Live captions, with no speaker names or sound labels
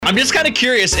I'm just kind of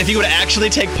curious if you would actually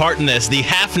take part in this, the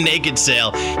half-naked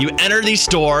sale. You enter the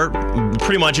store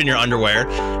pretty much in your underwear,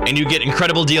 and you get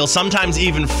incredible deals, sometimes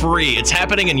even free. It's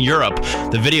happening in Europe.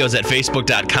 The video is at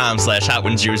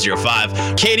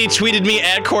facebook.com/HotOnes005. Katie tweeted me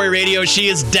at Corey Radio. She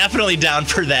is definitely down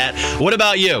for that. What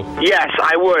about you? Yes,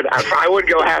 I would. I would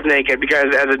go half naked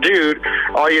because as a dude,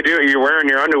 all you do, you're wearing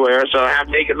your underwear, so half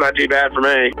naked's not too bad for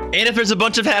me. And if there's a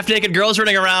bunch of half-naked girls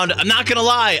running around, I'm not going to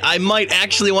lie, I might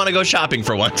actually want to go shopping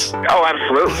for once. Oh,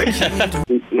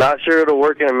 absolutely. Not sure it'll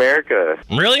work in America.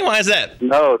 Really? Why is that?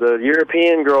 No, the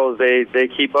European girls, they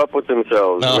keep up with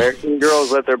themselves. Oh. American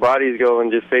girls let their bodies go and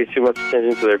just pay too much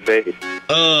attention to their face.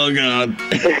 Oh, God.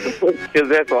 Because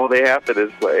that's all they have to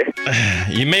display.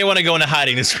 You may want to go into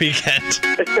hiding this weekend.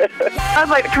 I'd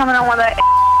like to comment on what that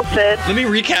said. Let me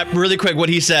recap really quick what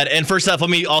he said. And first off, let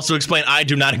me also explain, I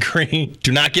do not agree.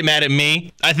 Do not get mad at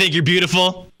me. I think you're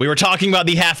beautiful. We were talking about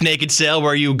the half-naked sale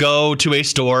where you go to a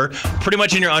store pretty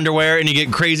much in your underwear and you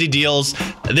get crazy deals.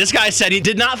 This guy said he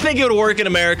did not think it would work in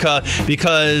America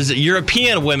because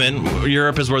European women,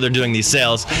 Europe is where they're doing these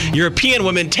sales, European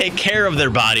women take care of their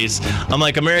bodies,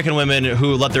 unlike American women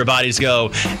who let their bodies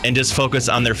go and just focus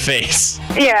on their face.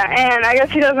 Yeah, and I guess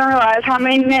he doesn't realize how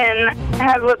many men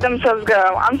have let themselves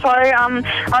go. I'm sorry,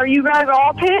 are you guys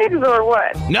all pigs or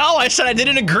what? No, I said I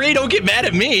didn't agree. Don't get mad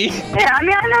at me. Yeah, I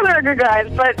mean, I know they're good guys,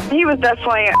 but he was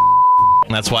definitely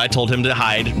That's why I told him to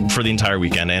hide for the entire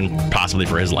weekend and possibly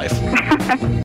for his life.